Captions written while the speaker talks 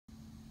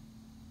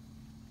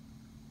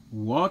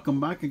Welcome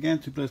back again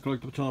to Playdays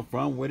Collectibles channel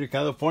from Whittier,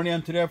 California.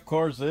 And today, of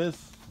course,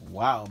 is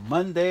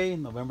Monday,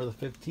 November the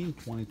 15th,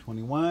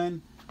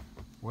 2021.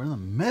 We're in the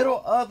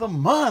middle of the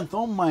month.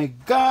 Oh my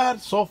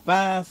God, so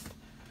fast.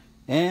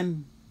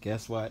 And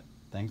guess what?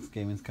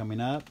 Thanksgiving's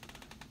coming up.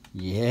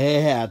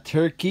 Yeah,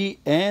 turkey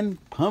and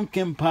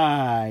pumpkin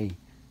pie.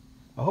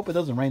 I hope it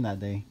doesn't rain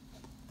that day.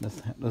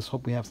 Let's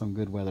hope we have some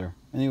good weather.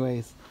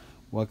 Anyways,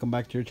 welcome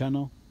back to your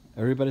channel,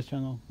 everybody's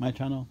channel, my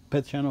channel,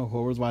 Pet's channel,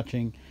 whoever's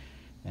watching.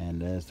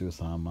 And let's do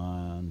some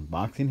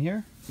unboxing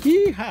here.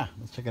 Yeehaw!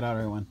 Let's check it out,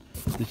 everyone.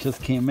 This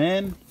just came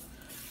in.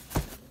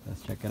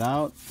 Let's check it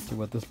out. See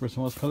what this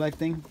person was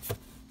collecting.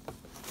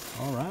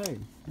 All right,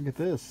 look at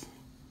this.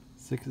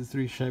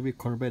 63 Chevy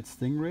Corvette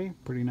Stingray.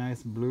 Pretty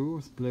nice blue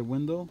split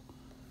window.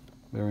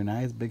 Very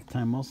nice, big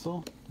time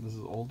muscle. This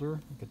is older.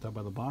 You can tell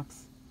by the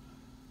box.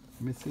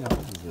 Let me see how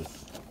old is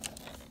this.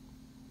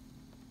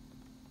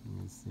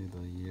 Let me see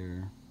the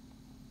year.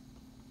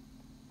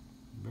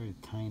 Very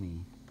tiny.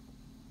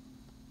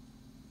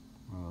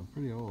 Well, it's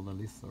pretty old, at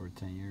least over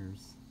 10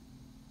 years.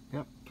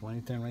 Yep,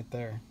 2010 right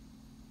there.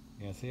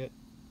 You guys see it?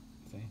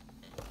 See?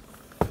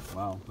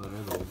 Wow, that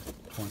is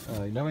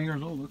old. 11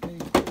 years old, okay.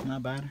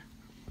 Not bad.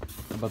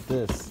 How about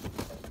this?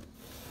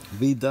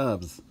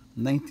 V-Dubs,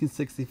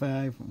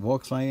 1965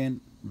 Volkswagen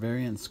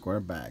variant square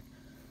back.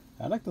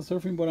 I like the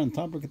surfing board on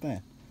top, look at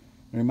that.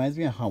 It reminds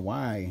me of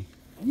Hawaii.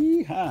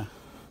 Yeehaw!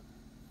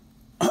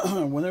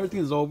 When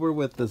everything's over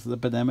with this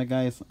epidemic,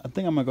 guys, I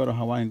think I'm going to go to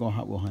Hawaii and go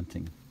Hot Wheel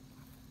hunting.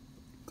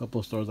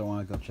 Couple of stores I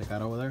want to go check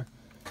out over there.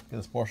 Get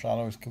the Sport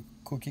Shallow's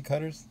cookie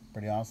cutters,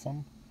 pretty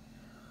awesome.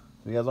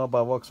 So you guys all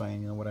about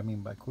Volkswagen, you know what I mean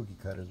by cookie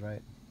cutters,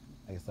 right?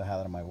 I used to have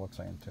that in my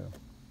Volkswagen too.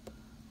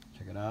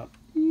 Check it out.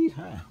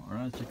 Yeehaw. All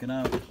right, check it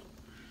out.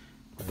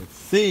 Let's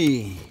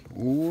see.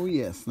 Oh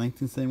yes,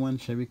 1971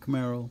 Chevy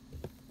Camaro,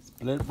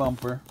 split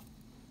bumper.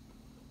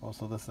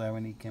 Also the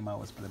 70 came out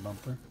with split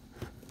bumper.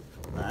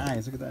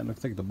 Nice, look at that. It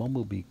looks like the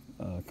Bumblebee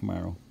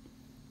Camaro.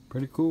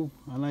 Pretty cool.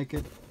 I like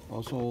it.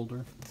 Also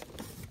older.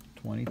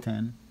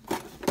 2010.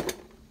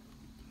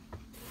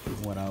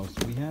 What else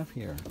do we have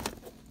here?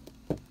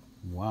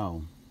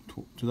 Wow,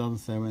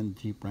 2007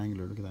 Jeep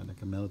Wrangler. Look at that,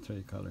 like a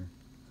military color.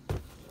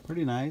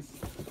 Pretty nice.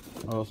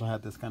 I also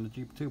had this kind of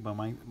Jeep too, but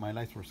my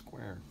lights were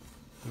square.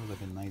 It was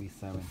like in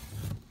 97.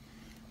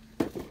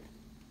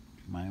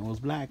 Mine was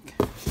black.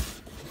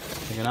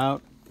 Check it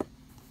out.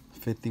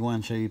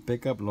 51 Chevy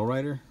pickup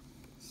lowrider.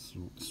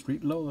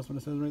 Street low, that's what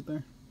it says right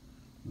there.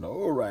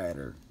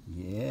 Lowrider.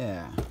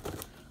 Yeah.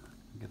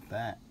 Look at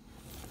that.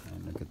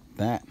 And look at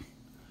that.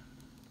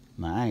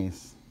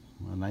 Nice.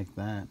 I like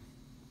that.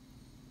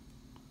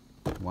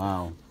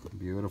 Wow.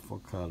 Beautiful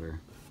color.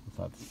 What's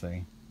that to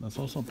say? That's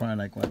also probably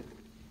like what?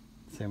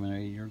 7 or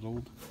 8 years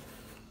old.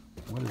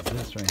 What is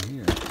this right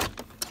here?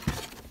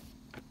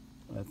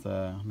 That's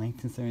a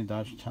 1970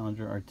 Dodge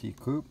Challenger RT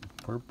Coupe.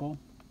 Purple.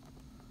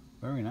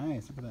 Very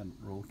nice. Look at that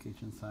roll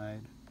cage inside.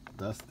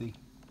 Dusty.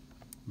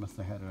 Must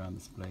have had it on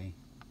display.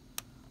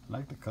 I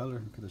like the color.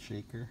 Look at the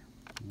shaker.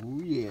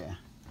 Ooh yeah.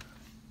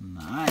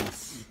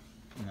 Nice.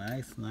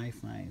 Nice,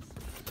 nice, nice.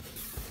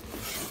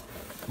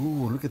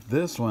 Ooh, look at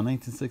this one.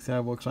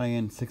 1965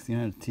 Volkswagen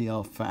 1600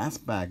 TL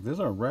Fastback.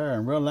 These are rare.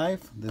 In real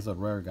life, these are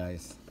rare,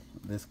 guys.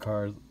 This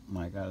car,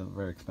 my God, is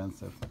very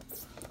expensive.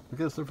 Look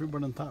at the surfing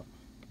board on top.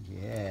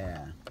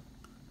 Yeah.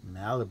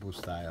 Malibu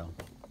style.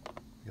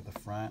 Look at the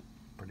front.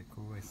 Pretty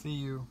cool. I see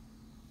you.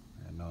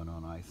 No,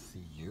 I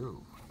see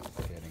you. Just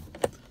kidding.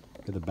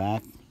 Look at the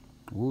back.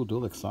 Ooh,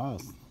 dual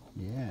exhaust.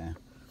 Yeah.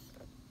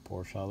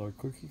 Porsche alloy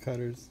cookie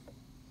cutters.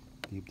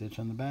 Deep ditch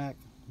on the back.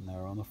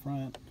 Narrow on the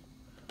front.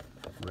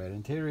 Red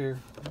interior.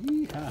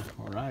 Yeehaw.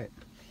 Alright.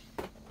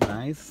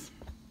 Nice.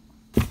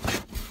 And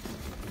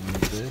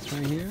this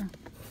right here.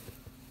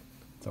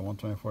 It's a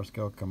 124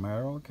 scale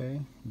Camaro.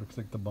 Okay. Looks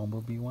like the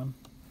Bumblebee one.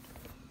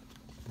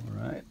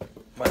 Alright.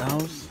 What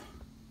else?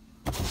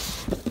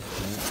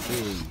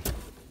 Okay.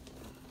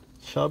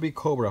 Shelby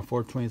Cobra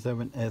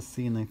 427 SC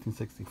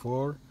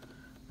 1964.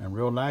 In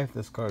real life,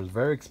 this car is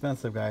very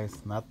expensive,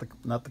 guys. Not the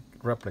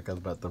replicas,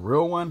 but the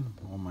real one.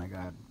 Oh my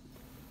God,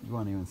 you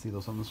won't even see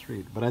those on the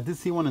street. But I did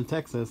see one in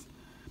Texas.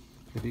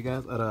 If you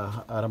guys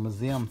at a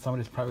museum,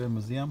 somebody's private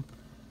museum.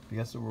 If you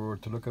guys were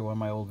to look at one of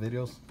my old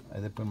videos, I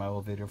did put my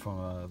old video from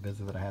a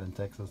visit that I had in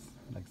Texas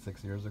like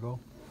 6 years ago,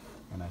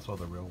 and I saw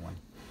the real one.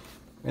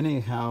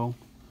 Anyhow,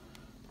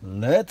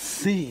 let's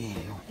see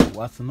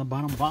what's in the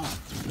bottom box.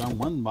 We've done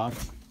one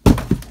box.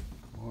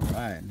 All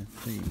right, let's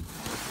see.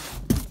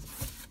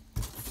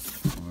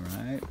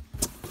 Alright,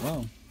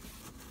 well,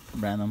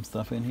 random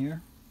stuff in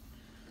here.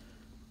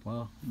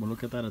 Well, we'll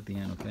look at that at the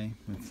end, okay?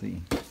 Let's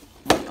see.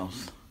 What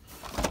else?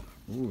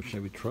 Ooh,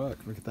 Chevy truck.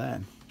 Look at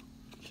that.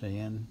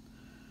 Cheyenne.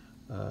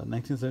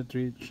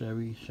 1973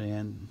 Chevy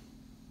Cheyenne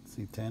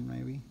C10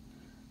 maybe.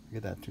 Look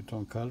at that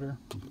two-tone color.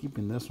 I'm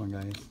keeping this one,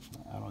 guys.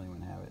 I don't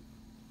even have it.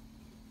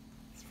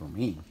 It's for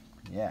me.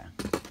 Yeah.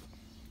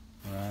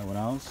 Alright, what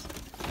else?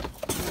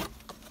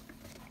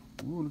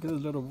 Ooh, look at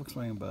this little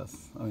Volkswagen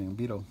bus. I mean,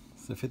 Beetle.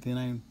 It's a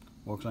 59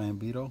 Volkswagen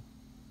Beetle.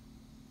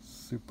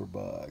 Super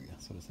Bug.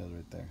 That's what it says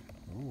right there.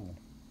 Ooh,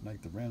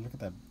 like the rims. Look at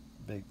that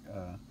big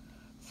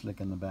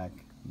slick in the back.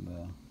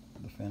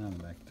 The fin on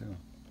the back too.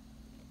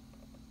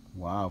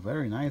 Wow,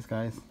 very nice,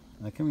 guys.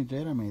 I can't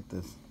believe Jada made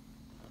this.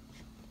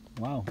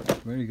 Wow,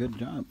 very good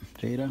job,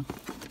 Jada.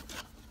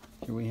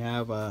 Here we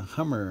have a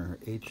Hummer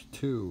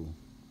H2.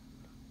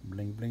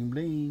 Bling, bling,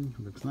 bling.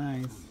 Looks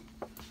nice.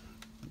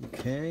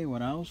 Okay,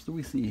 what else do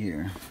we see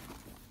here?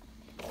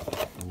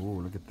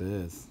 Oh, look at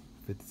this.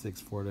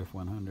 56 Ford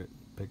F100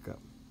 pickup.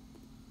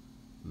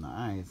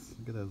 Nice.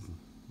 Look at those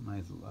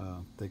nice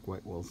thick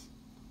white wheels.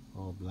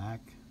 All black.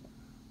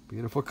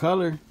 Beautiful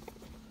color.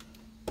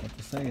 What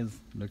to say is,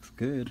 looks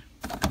good.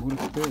 Ooh, look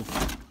at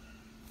this.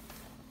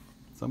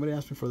 Somebody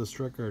asked me for this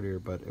truck earlier,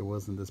 but it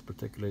wasn't this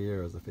particular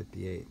year. It was a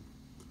 58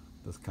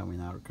 that's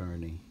coming out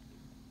currently.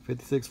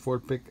 56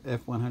 Ford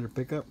F100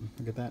 pickup.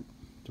 Look at that.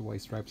 The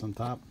white stripes on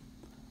top.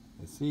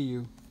 I see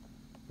you.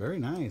 Very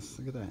nice.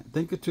 Look at that.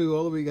 Thank you to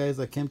all of you guys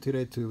that came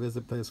today to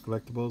visit Playdays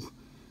Collectibles,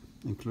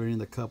 including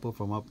the couple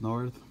from up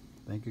north.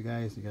 Thank you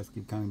guys. You guys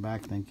keep coming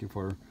back. Thank you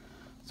for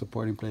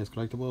supporting Playdays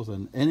Collectibles,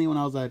 and anyone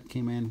else that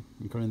came in,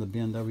 including the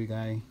BMW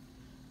guy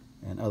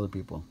and other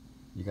people.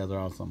 You guys are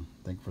awesome.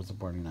 Thank you for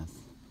supporting us.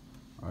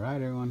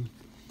 Alright, everyone.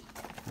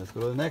 Let's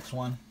go to the next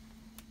one.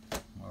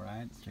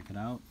 Alright, let's check it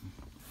out.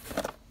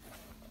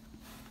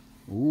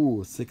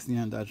 Ooh,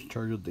 69 Dodge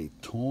Charger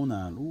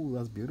Daytona. Ooh,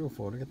 that's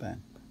beautiful. Look at that.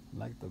 I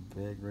like the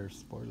big rear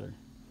spoiler.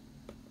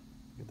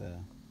 Look at that.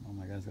 Oh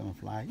my God, it's gonna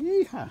fly.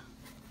 Yeehaw!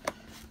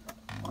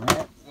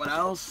 Alright, what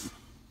else?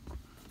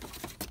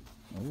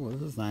 Oh,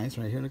 this is nice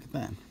right here. Look at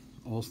that.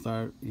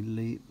 All-Star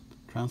Elite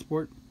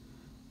Transport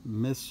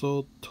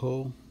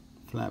Mistletoe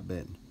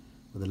Flatbed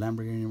with a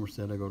Lamborghini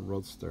Murcielago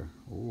Roadster.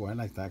 Oh, I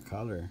like that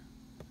color.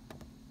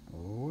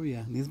 Oh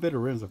yeah, these better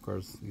rims, of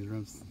course. These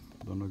rims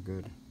don't look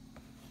good.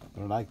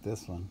 But I like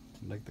this one.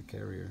 I like the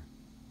carrier.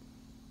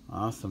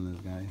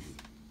 Awesomeness, guys.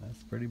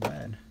 That's pretty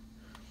bad.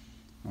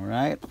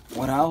 Alright,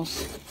 what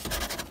else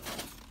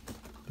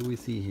do we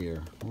see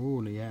here?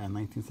 Oh yeah,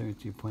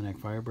 1972 Pontiac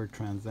Firebird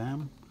Trans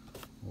Am.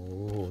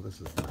 Oh,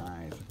 this is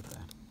nice. Look at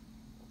that.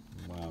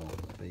 Wow,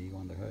 the eagle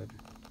on the hood.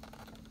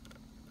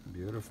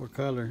 Beautiful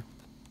color.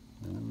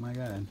 Oh my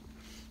God.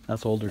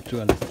 That's older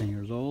too, at least 10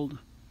 years old.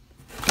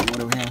 And what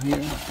do we have here?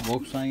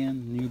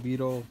 Volkswagen New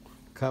Beetle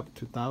Cup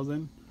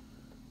 2000.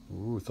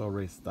 Ooh, it's all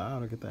raced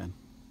out. Look at that.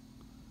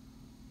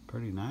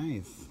 Pretty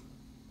nice.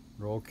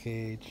 Roll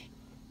cage,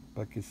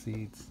 bucket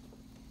seats,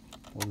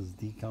 all these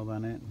decals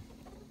on it.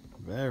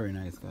 Very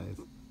nice, guys.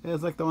 Yeah,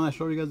 it's like the one I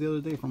showed you guys the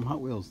other day from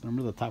Hot Wheels.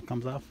 Remember the top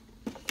comes off?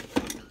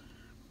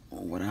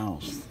 Oh, what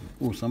else?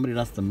 Oh, somebody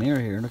lost the mirror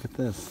here. Look at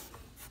this.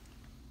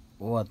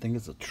 Oh, I think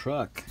it's a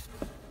truck.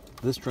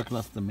 This truck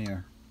lost the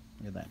mirror.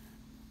 Look at that.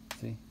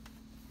 See?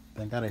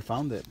 Thank God I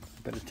found it.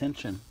 Pay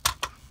attention.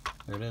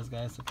 There it is,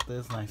 guys. Look at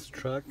this nice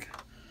truck.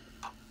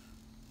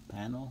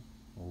 Panel.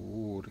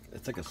 Oh,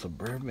 it's like a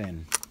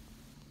Suburban.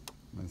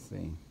 Let's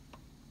see.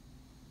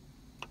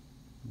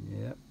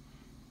 Yep.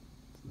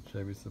 It's a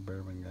Chevy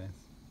Suburban, guys.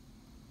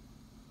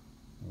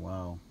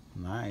 Wow.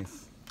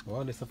 Nice.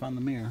 Well, at least I found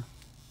the mirror.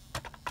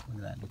 Look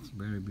at that. Looks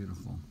very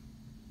beautiful.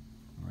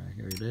 Alright,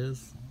 here it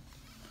is.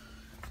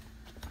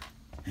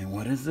 And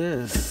what is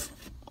this?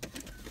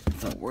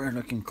 It's a weird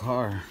looking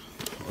car.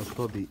 It's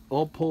called the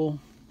Opel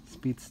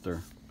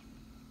Speedster.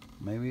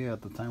 Maybe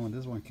at the time when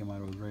this one came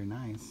out it was very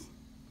nice.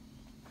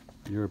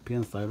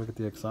 European style. Look at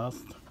the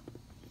exhaust.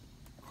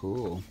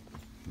 Cool.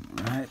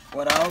 Alright,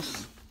 what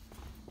else?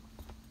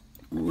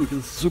 Ooh, look at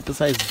this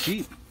super-sized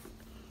Jeep.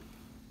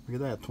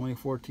 Look at that,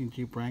 2014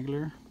 Jeep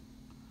Wrangler.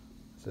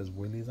 It says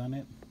Willys on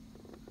it.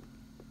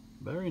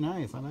 Very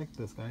nice. I like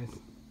this, guys.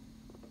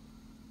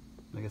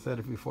 Like I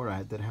said before,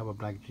 I did have a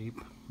black Jeep,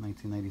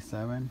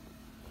 1997,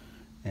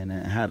 and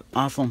it had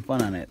awesome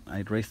fun on it.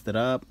 I raced it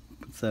up,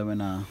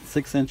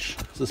 6-inch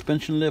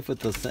suspension lift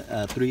with a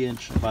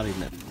 3-inch body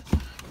lift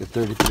with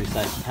 33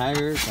 size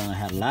tires, and I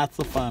had lots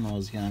of fun when I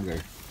was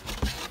younger.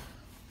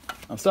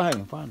 I'm still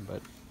having fun,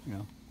 but you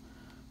know.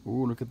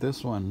 Ooh, look at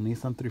this one,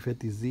 Nissan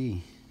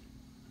 350Z.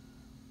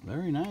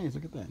 Very nice.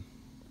 Look at that.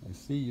 I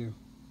see you.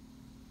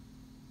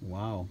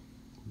 Wow,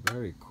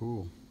 very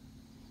cool.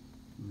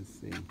 Let me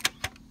see.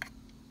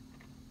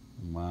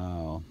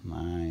 Wow,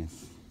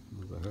 nice.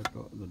 There's a hood.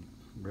 The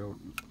real.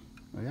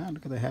 Oh yeah,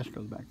 look at the hash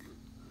goes back.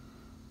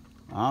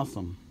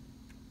 Awesome.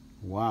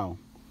 Wow.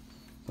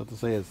 So to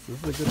say is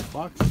this is a good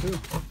box too.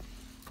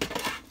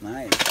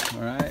 Nice.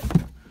 All right.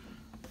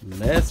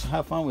 Let's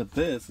have fun with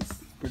this. It's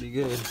pretty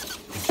good.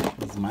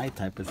 It's my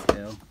type of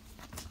scale.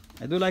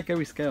 I do like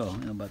every scale,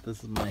 you know, but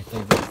this is my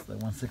favorite. It's the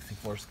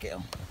 1/64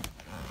 scale.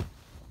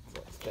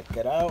 So let's check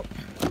it out.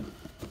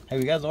 Have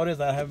you guys noticed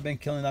that I haven't been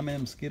killing that many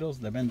mosquitoes?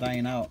 They've been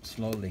dying out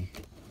slowly.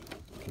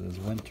 So there's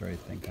winter, I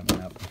think,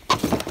 coming up.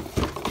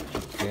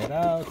 Check it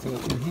out. See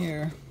what's in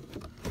here.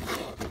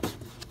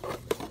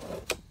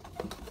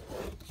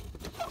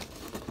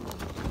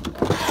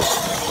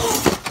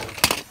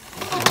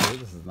 Oh,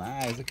 this is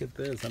nice. Look at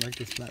this. I like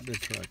this flatbed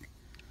truck.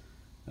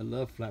 I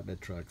love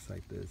flatbed trucks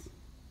like this.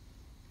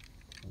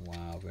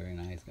 Wow, very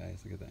nice,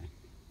 guys. Look at that.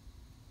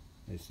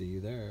 I see you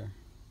there.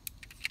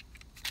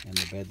 And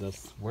the bed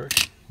does work.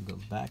 It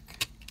goes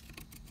back.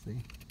 See?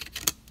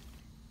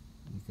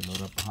 You can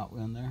load up a Hot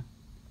Wheel in there.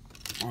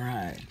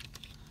 Alright.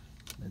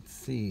 Let's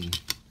see.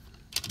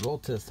 Roll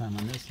test time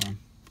on this one.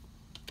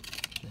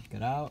 Check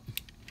it out.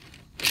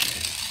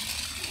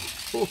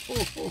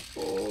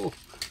 Oh,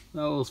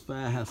 that was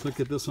fast. Look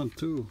at this one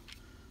too.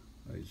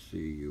 I see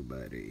you,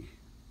 buddy.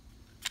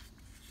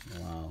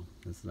 Wow,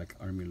 this is like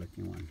army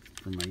looking one.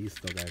 From my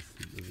East though, guys.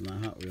 This is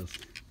not Hot Wheels.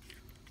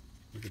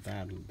 Look at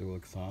that, dual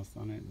exhaust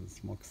on it, the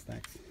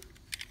smokestacks.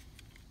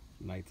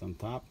 Lights on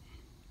top.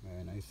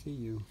 And I see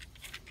you.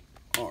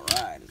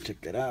 Alright, check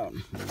it out.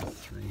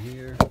 This right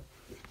here.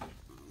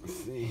 Let's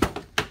see.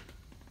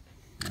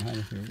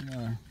 Alright, here we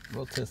are.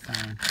 Roll test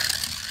time.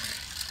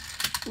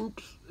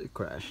 Oops, it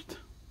crashed.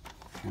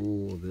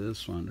 Oh,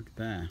 this one, look at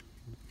that.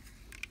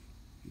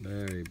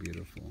 Very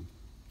beautiful.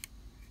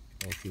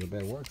 Also, the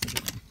bed works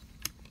again.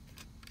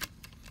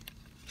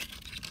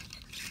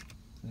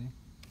 See?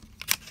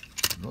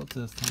 Roll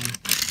test time.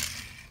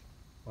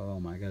 Oh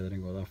my god, I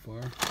didn't go that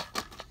far.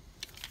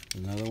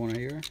 Another one right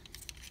here.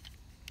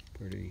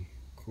 Pretty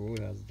cool.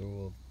 It has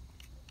dual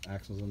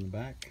axles on the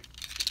back.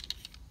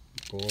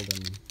 Gold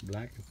and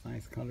black. It's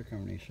nice color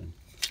combination.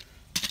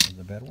 Does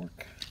the bed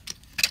work?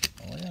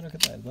 Oh yeah, look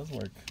at that. It does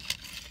work.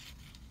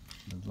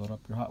 Let's load up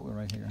your Hot Wheel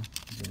right here.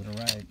 Give it a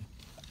ride.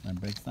 And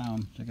it breaks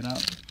down. Check it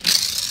out.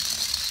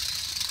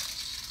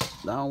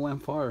 That one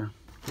went far.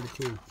 Pretty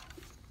cool.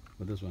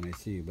 But this one, I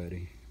see you,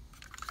 buddy.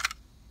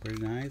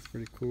 Pretty nice.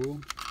 Pretty cool.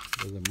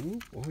 Does it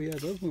move? Oh yeah,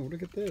 it does move.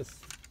 Look at this.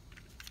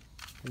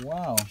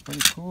 Wow,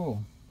 pretty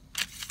cool.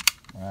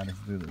 Alright, let's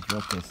do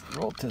this.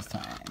 Roll test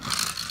time.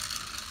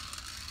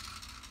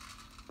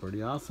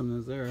 Pretty awesome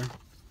is there.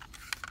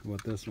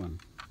 What this one?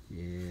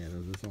 Yeah,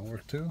 does this one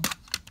work too?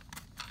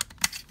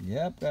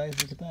 Yep, guys,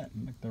 look at that.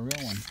 Like the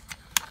real one.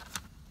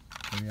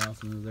 Pretty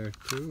awesome is there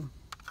too.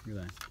 Look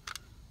at that.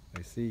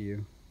 I see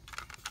you.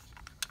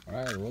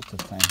 Alright, roll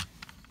test time.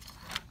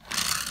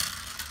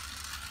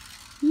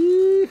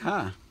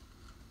 Yeehaw!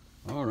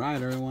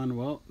 Alright, everyone.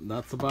 Well,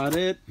 that's about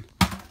it.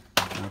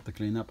 I have to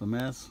clean up a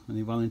mess.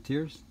 Any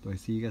volunteers? Do I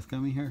see you guys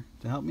coming here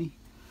to help me?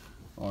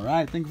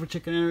 Alright, thank you for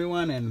checking in,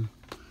 everyone, and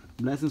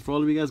blessings for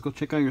all of you guys. Go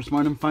check out your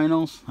Smart and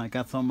Finals. I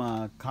got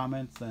some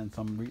comments and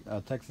some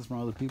texts from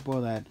other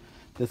people that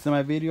listened to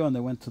my video and they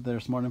went to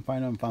their Smart and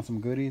Final and found some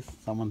goodies.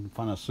 Someone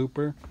found a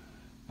super.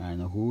 I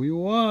know who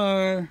you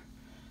are.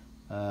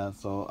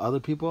 So other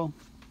people,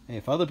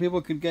 if other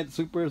people could get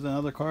supers and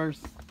other cars,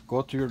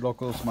 go to your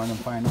local Smart and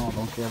Final.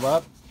 Don't give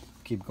up.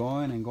 Keep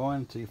going and going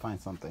until you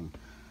find something.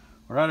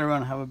 Alright,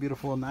 everyone, have a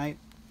beautiful night.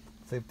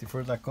 Safety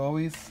first, like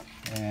always.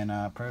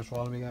 And prayers for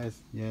all of you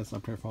guys. Yes, I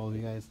pray for all of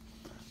you guys.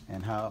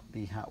 And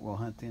happy Hot Wheel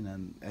hunting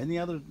and any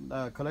other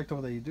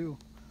collectible that you do.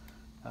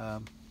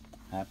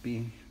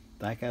 Happy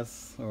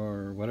Diecast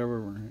or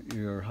whatever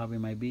your hobby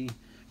might be.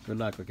 Good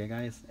luck, okay,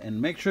 guys? And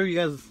make sure you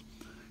guys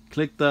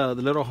click the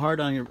little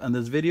heart on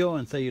this video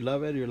and say you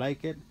love it, you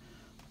like it.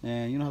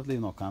 And you don't have to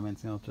leave no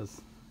comments, you know,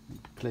 just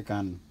click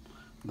on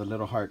the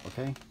little heart,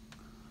 okay?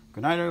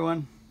 Good night,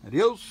 everyone.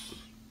 Adios.